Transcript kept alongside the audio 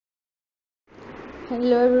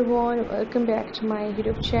Hello everyone, welcome back to my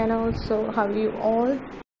YouTube channel. So how are you all?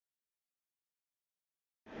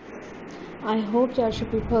 I hope that you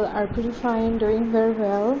people are pretty fine, doing very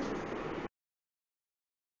well.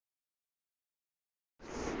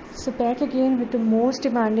 So back again with the most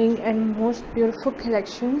demanding and most beautiful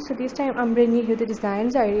collection. So this time I'm bringing you the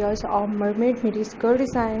designs ideas of mermaid midi skirt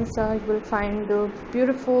designs. So you will find the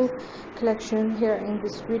beautiful collection here in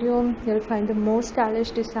this video. You'll find the most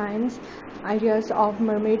stylish designs ideas of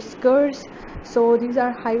mermaid skirts. So these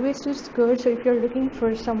are high-waisted skirts. So if you're looking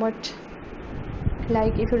for somewhat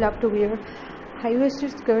like if you love to wear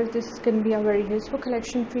high-waisted skirts, this is going to be a very useful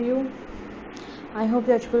collection for you. I hope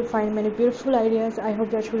that you will find many beautiful ideas. I hope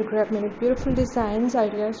that you will grab many beautiful designs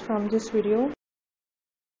ideas from this video.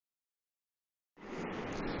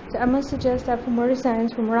 So I must suggest that for more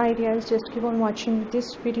designs, for more ideas, just keep on watching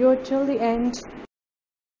this video till the end.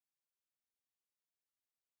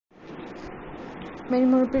 Many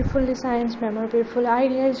more beautiful designs, many more beautiful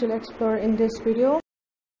ideas you'll explore in this video.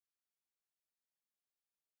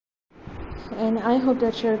 And I hope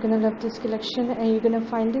that you're gonna love this collection and you're gonna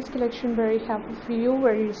find this collection very helpful for you,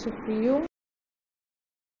 very useful for you.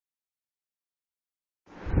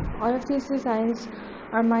 All of these designs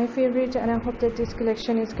are my favorite and I hope that this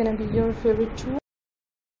collection is gonna be your favorite too.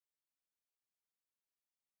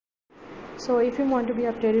 So if you want to be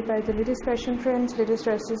updated by the latest fashion trends, latest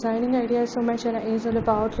dress designing ideas, so my channel is all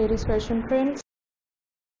about latest fashion trends.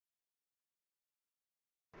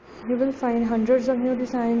 You will find hundreds of new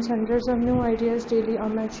designs, hundreds of new ideas daily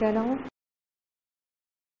on my channel.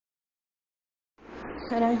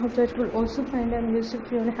 And I hope that you will also find them useful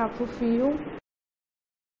for you and helpful for you.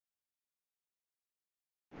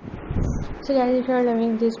 So guys, if you are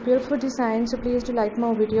loving this beautiful design, so please do like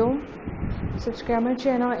my video, subscribe my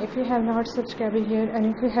channel if you have not subscribed yet, and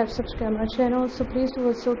if you have subscribed my channel, so please do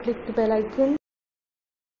also click the bell icon.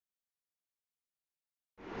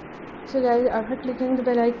 So guys, after clicking the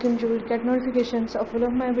bell icon, you will get notifications of all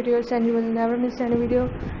of my videos and you will never miss any video,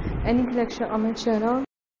 any collection on my channel.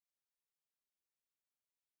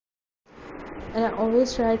 And I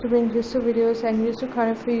always try to bring useful videos and useful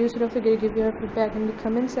content for you, so don't forget to give your feedback in the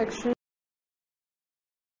comment section.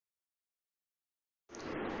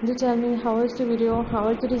 Do tell me how was the video, how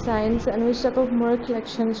are the designs, and which type of more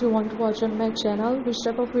collections you want to watch on my channel, which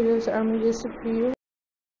type of videos are more useful for you.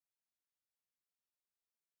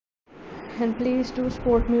 And please do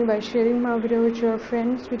support me by sharing my video with your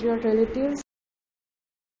friends, with your relatives.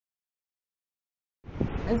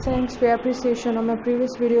 And thanks for your appreciation on my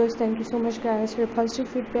previous videos. Thank you so much guys for your positive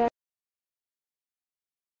feedback.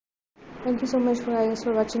 Thank you so much guys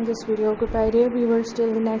for watching this video. Goodbye dear viewers,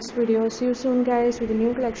 till the next video. See you soon guys with a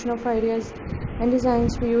new collection of ideas and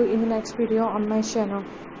designs for you in the next video on my channel.